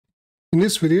In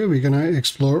this video, we're going to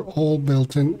explore all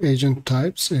built-in agent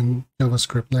types in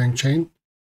JavaScript Langchain.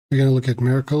 We're going to look at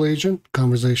MRKL Agent,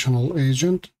 Conversational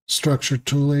Agent, Structured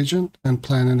Tool Agent, and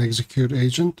Plan and Execute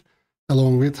Agent,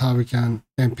 along with how we can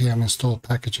npm install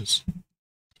packages.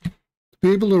 To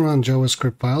be able to run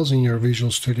JavaScript files in your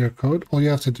Visual Studio Code, all you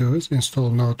have to do is install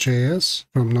Node.js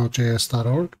from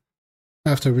nodejs.org,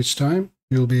 after which time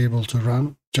you'll be able to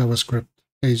run JavaScript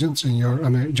agents in your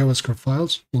JavaScript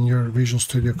files in your Visual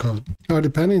Studio Code. Our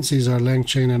dependencies are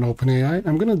Langchain and OpenAI.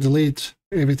 I'm going to delete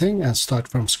everything and start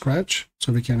from scratch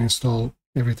so we can install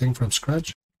everything from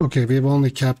scratch. Okay, we've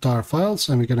only kept our files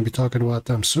and we're going to be talking about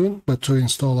them soon, but to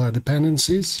install our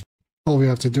dependencies, all we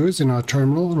have to do is in our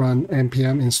terminal run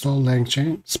npm install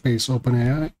Langchain space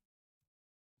OpenAI.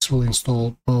 This will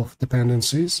install both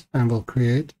dependencies and will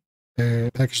create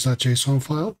a package.json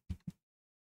file.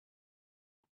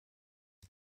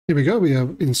 Here we go, we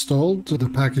have installed the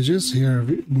packages. Here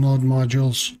node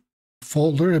modules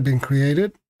folder have been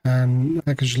created and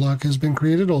package log has been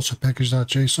created, also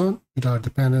package.json with our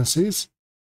dependencies.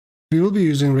 We will be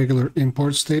using regular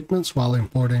import statements while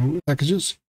importing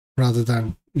packages rather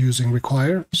than using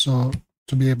require. So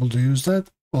to be able to use that,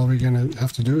 all we're going to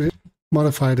have to do is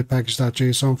modify the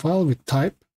package.json file with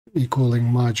type equaling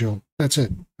module. That's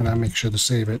it, and I make sure to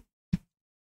save it.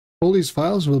 All these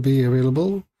files will be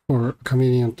available for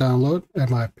convenient download at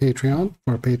my Patreon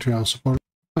for Patreon support.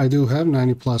 I do have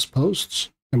 90+ posts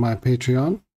in my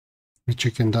Patreon, which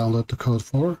you can download the code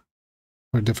for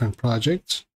different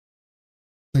projects.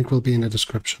 Link will be in the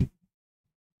description.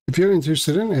 If you're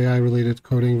interested in AI-related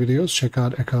coding videos, check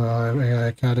out MRKL AI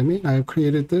Academy. I have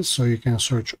created this so you can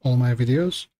search all my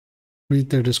videos, read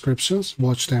their descriptions,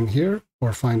 watch them here,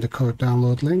 or find the code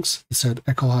download links. It's at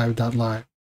echohive.live.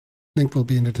 Link will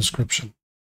be in the description.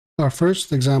 Our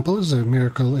first example is a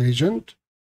MRKL Agent.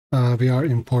 We are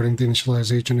importing the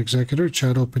initialize agent executor,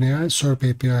 chat OpenAI, SERP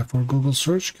API for Google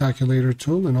search, calculator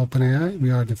tool, and OpenAI.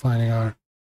 We are defining our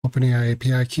OpenAI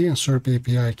API key and SERP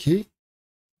API key.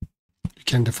 You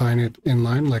can define it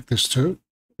inline like this too,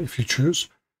 if you choose.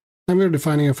 And we're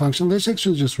defining a function. Let's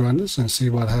actually just run this and see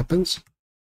what happens.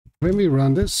 When we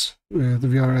run this,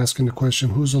 we are asking the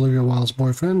question, who's Olivia Wilde's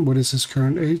boyfriend? What is his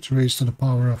current age? Raised to the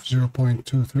power of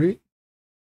 0.23.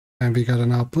 And we got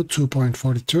an output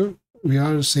 2.42. We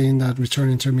are saying that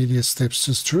return intermediate steps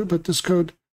is true, but this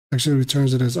code actually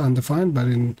returns it as undefined, but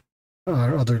in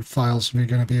our other files, we're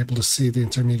going to be able to see the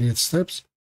intermediate steps.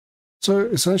 So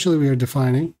essentially, we are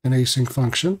defining an async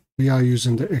function. We are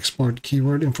using the export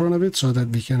keyword in front of it so that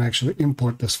we can actually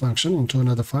import this function into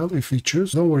another file if we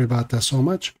choose. Don't worry about that so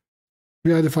much.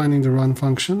 We are defining the run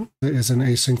function. There is an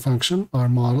async function. Our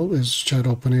model is chat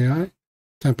OpenAI,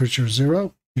 temperature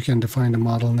 0. You can define the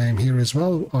model name here as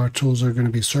well. Our tools are going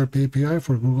to be SERP API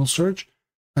for Google search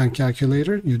and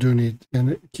calculator. You do need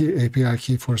an API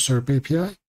key for SERP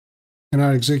API. And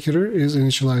our executor is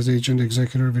initialize agent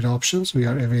executor with options. We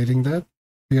are evading that.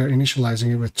 We are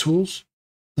initializing it with tools.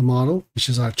 The model, which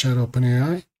is our chat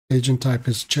OpenAI. Agent type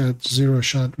is chat 0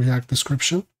 shot React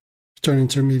description. Return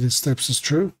intermediate steps is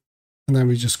true. And then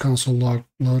we just console log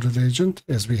loaded agent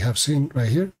as we have seen right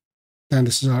here. Then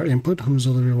this is our input, who's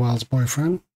Olivia Wilde's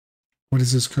boyfriend. What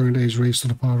is his current age raised to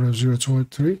the power of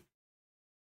 0.3?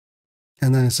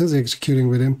 And then it says executing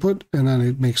with input, and then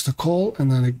it makes the call, and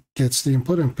then it gets the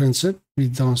input and prints it. We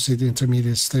don't see the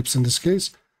intermediate steps in this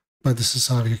case, but this is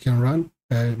how you can run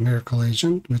a MRKL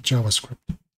agent with JavaScript.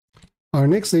 Our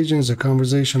next agent is a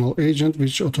conversational agent,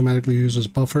 which automatically uses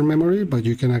buffer memory, but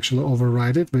you can actually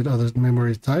override it with other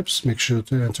memory types. Make sure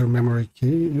to enter memory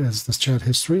key as the chat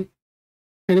history.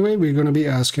 Anyway, we're going to be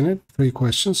asking it 3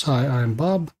 questions. Hi, I'm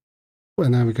Bob.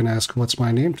 And then we can ask what's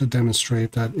my name to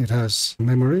demonstrate that it has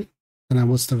memory. And then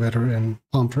what's the weather in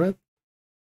Pomfret.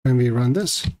 When we run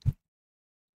this,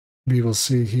 we will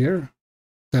see here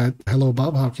that, hello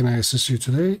Bob, how can I assist you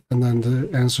today? And then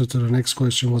the answer to the next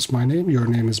question, what's my name? Your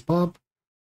name is Bob.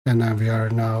 And then we are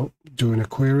now doing a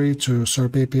query to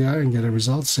SERP API and get a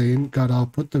result saying got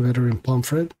output, the weather in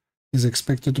Pomfret is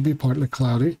expected to be partly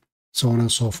cloudy, so on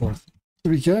and so forth.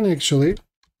 We can actually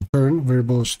turn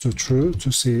verbose to true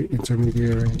to see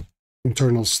intermediary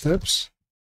internal steps,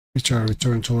 which are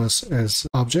returned to us as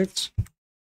objects.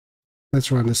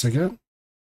 Let's run this again.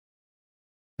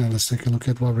 And let's take a look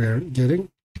at what we're getting.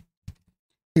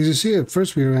 As you see, at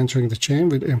first we are entering the chain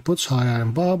with inputs, hi, I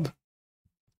am Bob.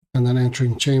 And then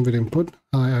entering chain with input,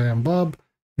 hi, I am Bob.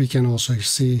 We can also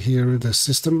see here the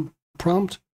system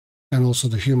prompt and also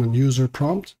the human user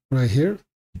prompt right here.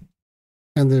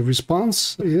 And the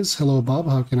response is, hello Bob,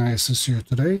 how can I assist you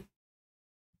today?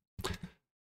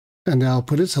 And the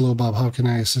output is, hello Bob, how can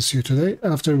I assist you today?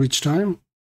 After which time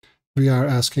we are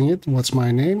asking it, what's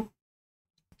my name?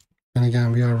 And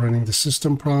again, we are running the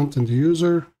system prompt in the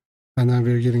user, and then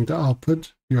we're getting the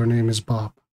output, your name is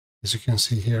Bob, as you can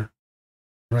see here.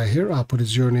 Right here, output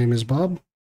is your name is Bob.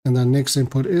 And then next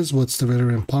input is what's the weather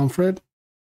in Pomfret.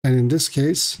 And in this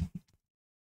case,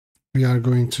 we are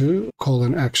going to call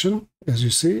an action. As you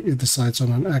see, it decides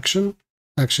on an action.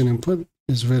 Action input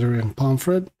is weather in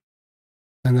Pomfret.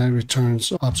 And then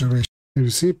returns observation. You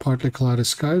see partly cloudy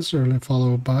skies, early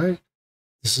followed by,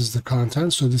 this is the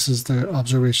content. So this is the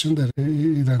observation that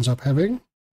it ends up having.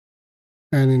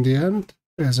 And in the end,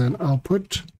 as an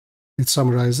output, it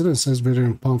summarizes it and says weather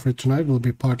in Pomfret tonight will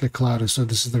be partly cloudy. So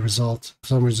this is the result,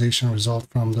 summarization result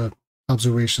from the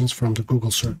observations from the Google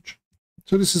search.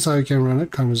 So this is how you can run a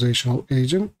conversational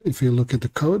agent. If you look at the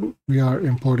code, we are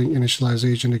importing initialize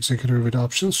agent executor with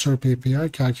options, SERP API,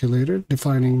 calculator,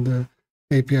 defining the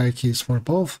API keys for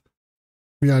both.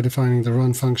 We are defining the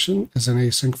run function as an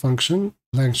async function.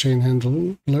 Langchain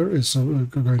handler is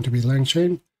going to be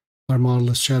Langchain. Our model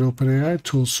is chat OpenAI,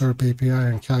 tools, SERP API,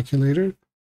 and calculator.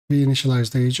 We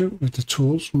initialize the agent with the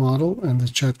tools, model, and the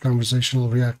chat conversational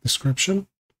React description.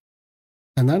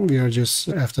 And then we are just,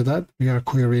 after that, we are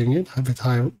querying it with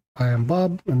hi, I am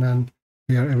Bob, and then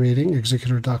we are awaiting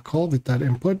executor.call with that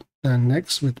input, and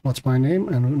next with what's my name,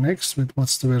 and next with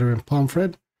what's the weather in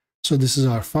Pomfret. So this is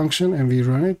our function, and we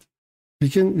run it. We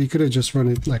could have just run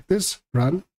it like this,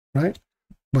 run, right?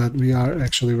 But we are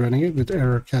actually running it with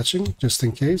error catching, just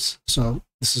in case. So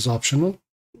this is optional.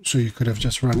 So you could have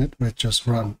just run it with just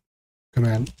run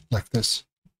command like this.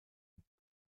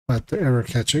 But the error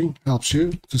catching helps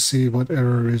you to see what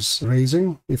error is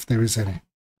raising, if there is any.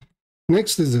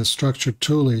 Next is the structured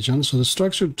tool agent. So the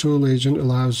structured tool agent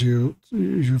allows you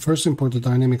first import the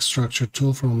dynamic structured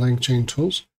tool from Langchain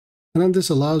tools. And then this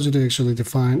allows you to actually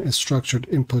define a structured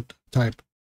input type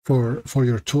for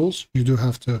your tools. You do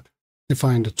have to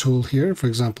define the tool here. For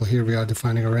example, here we are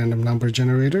defining a random number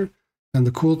generator. And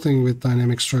the cool thing with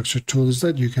dynamic structured tool is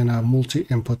that you can have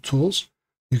multi-input tools.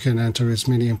 You can enter as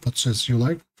many inputs as you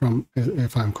like from,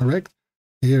 if I'm correct.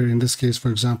 Here in this case, for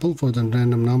example, for the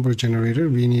random number generator,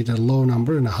 we need a low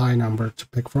number and a high number to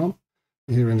pick from.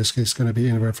 Here in this case, it's going to be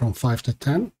anywhere from 5 to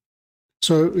 10.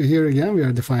 So here again, we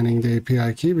are defining the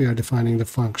API key. We are defining the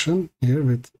function here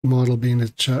with model being the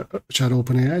chat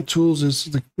OpenAI. Tools is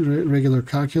the regular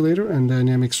calculator, and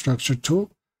dynamic structured tool.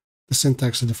 The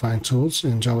syntax to define tools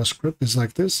in JavaScript is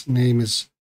like this. Name is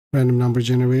random number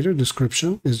generator.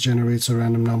 Description is generates a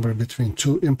random number between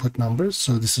two input numbers.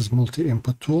 So this is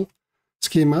multi-input tool.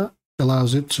 Schema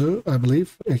allows it to, I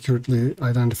believe, accurately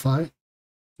identify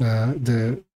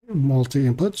the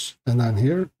multi-inputs. And then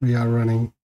here we are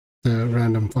running the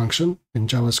random function in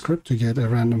JavaScript to get a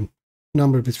random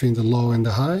number between the low and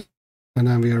the high. And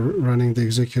then we are running the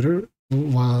executor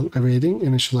while awaiting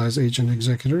initialize agent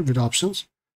executor with options.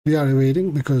 We are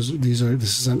awaiting because this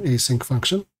is an async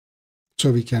function.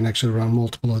 So we can actually run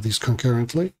multiple of these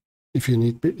concurrently if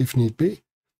need be.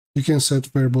 You can set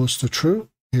variables to true.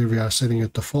 Here we are setting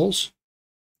it to false.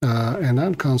 And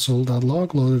then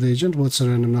console.log loaded agent, what's the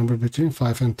random number between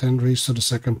 5 and 10 raised to the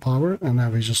second power, and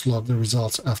then we just log the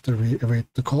results after we await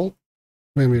the call.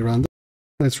 When we run this,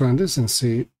 let's run this and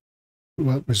see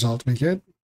what result we get.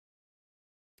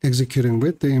 Executing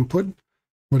with the input,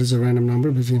 what is a random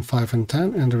number between 5 and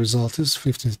 10, and the result is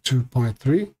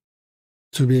 52.3.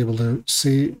 To be able to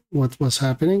see what was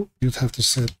happening, you'd have to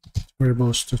set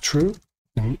variables to true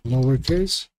in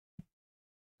lowercase,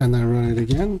 and then run it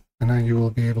again, and then you will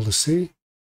be able to see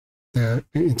the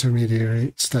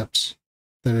intermediary steps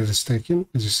that it is taking.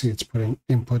 As you see, it's putting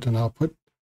input and output.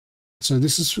 So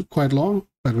this is quite long,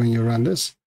 but when you run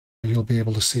this, you'll be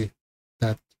able to see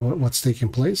that what's taking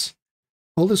place.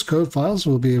 All these code files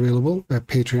will be available at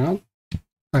Patreon.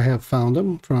 I have found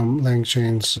them from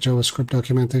Langchain's JavaScript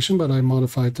documentation, but I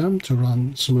modified them to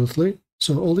run smoothly.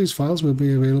 So all these files will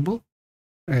be available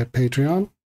at Patreon.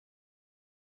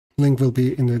 Link will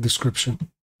be in the description.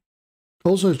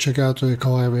 Also, check out the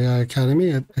EcoHive AI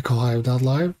Academy at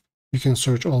ecohive.live. You can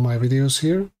search all my videos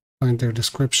here, find their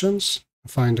descriptions,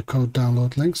 find the code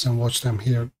download links, and watch them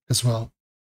here as well.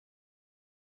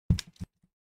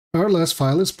 Our last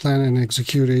file is plan and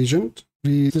execute agent.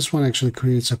 This one actually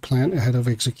creates a plan ahead of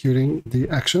executing the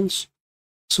actions.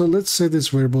 So let's set this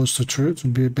variables to true to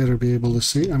be better be able to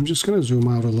see. I'm just going to zoom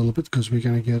out a little bit because we're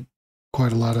going to get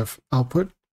quite a lot of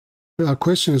output. Our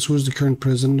question is, who's the current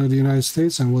president of the United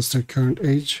States and what's their current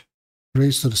age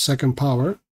raised to the second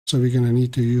power? So we're going to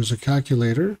need to use a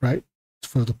calculator, right,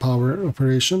 for the power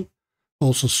operation.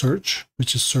 Also search,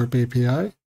 which is SERP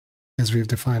API, as we've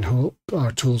defined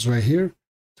our tools right here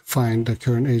to find the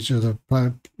current age of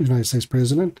the United States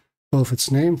president. both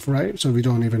its name, right? So we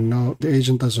don't even know, the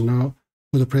agent doesn't know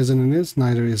who the president is,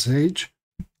 neither is age.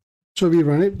 So we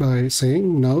run it by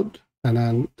saying node and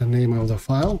then the name of the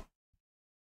file.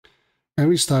 And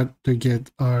we start to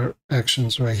get our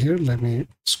actions right here. Let me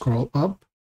scroll up.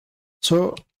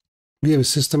 So we have a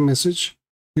system message.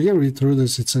 We can read through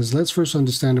this. It says, let's first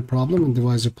understand the problem and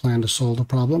devise a plan to solve the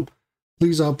problem.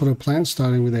 Please output a plan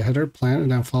starting with a header plan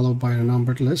and then followed by a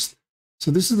numbered list. So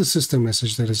this is the system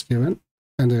message that is given.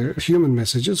 And the human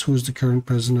messages, who is the current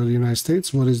president of the United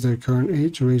States, what is their current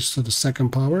age raised to the second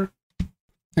power.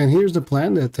 And here's the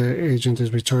plan that the agent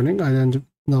is returning.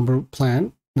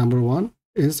 Plan number 1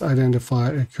 is identify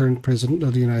a current president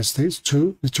of the United States.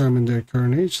 2, determine their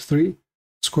current age. 3,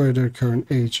 square their current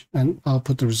age, and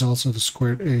output the results of the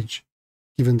squared age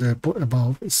given the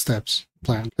above steps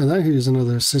plan. And then here's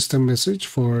another system message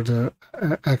for the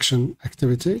action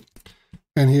activity.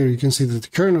 And here you can see that the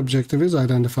current objective is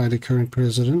identify the current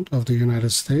president of the United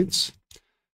States.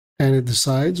 And it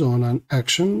decides on an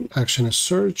action. Action is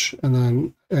search, and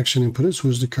then action input is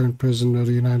who's the current president of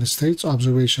the United States.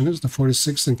 Observation is the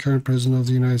 46th and current president of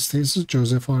the United States is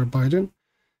Joseph R. Biden.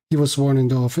 He was sworn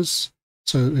into office.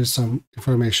 So there's some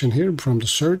information here from the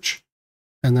search.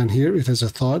 And then here it has a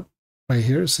thought right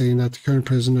here saying that the current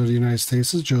president of the United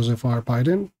States is Joseph R.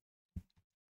 Biden.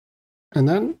 And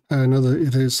then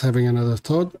it is having another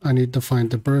thought. I need to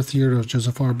find the birth year of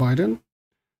Joseph R. Biden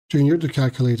Jr. to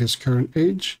calculate his current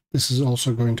age. This is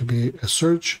also going to be a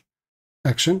search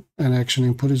action, and action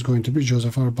input is going to be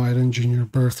Joseph R. Biden Jr.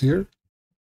 birth year.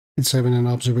 It's having an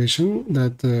observation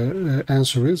that the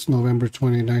answer is November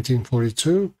 20,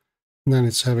 1942. And then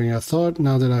it's having a thought.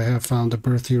 Now that I have found the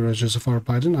birth year of Joseph R.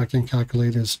 Biden, I can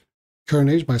calculate his current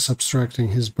age by subtracting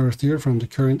his birth year from the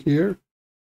current year.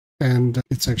 And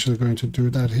it's actually going to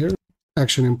do that here.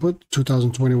 Action input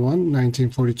 2021,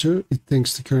 1942. It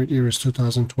thinks the current year is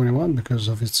 2021 because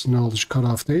of its knowledge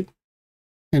cutoff date.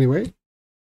 Anyway,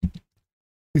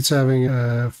 it's having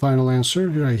a final answer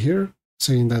right here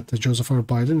saying that the Joseph R.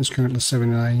 Biden is currently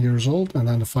 79 years old, and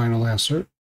then the final answer.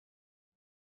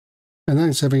 And then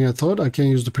it's having a thought, I can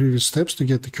use the previous steps to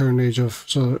get the current age of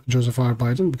Joseph R.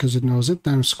 Biden because it knows it,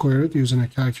 then square it using a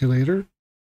calculator.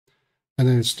 And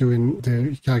then it's doing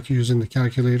using the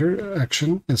calculator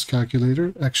action as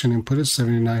calculator. Action input is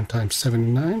 79 times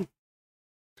 79.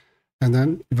 And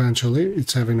then eventually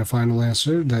it's having a final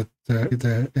answer that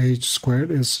the age squared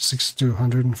is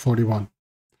 6,241.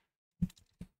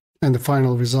 And the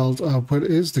final result output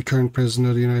is the current president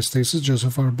of the United States is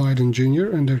Joseph R. Biden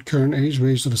Jr. and their current age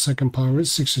raised to the second power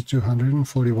is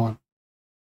 6,241.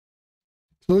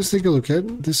 So let's take a look at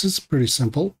it. This is pretty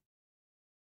simple.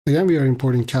 Again, we are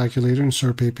importing calculator and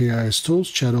SERP API as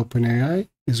tools. Chat OpenAI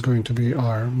is going to be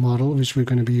our model which we're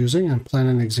going to be using, and plan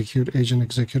and execute agent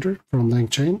executor from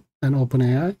Langchain and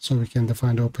OpenAI. So we can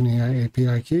define the OpenAI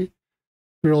API key.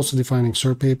 We're also defining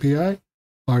SERP API.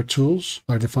 Our tools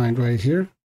are defined right here.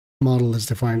 Model is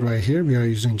defined right here. We are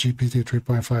using GPT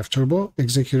 3.5 Turbo.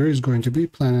 Executor is going to be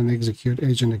plan and execute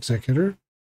agent executor.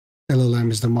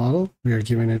 LLM is the model. We are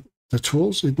giving it the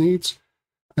tools it needs.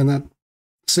 And that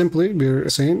simply we're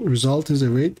saying result is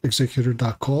await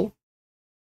executor.call,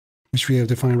 which we have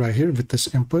defined right here with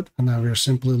this input. And now we are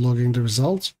simply logging the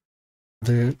results.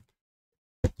 The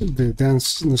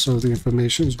denseness of the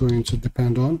information is going to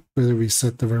depend on whether we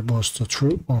set the verbose to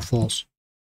true or false.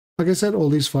 Like I said, all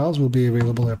these files will be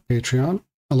available at Patreon,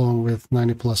 along with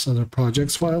 90 plus other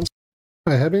projects files.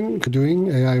 I have been doing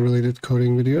AI related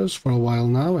coding videos for a while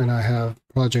now, and I have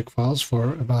project files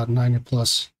for about 90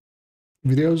 plus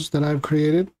videos that I've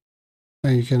created.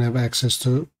 And you can have access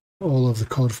to all of the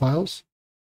code files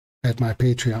at my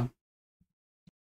Patreon.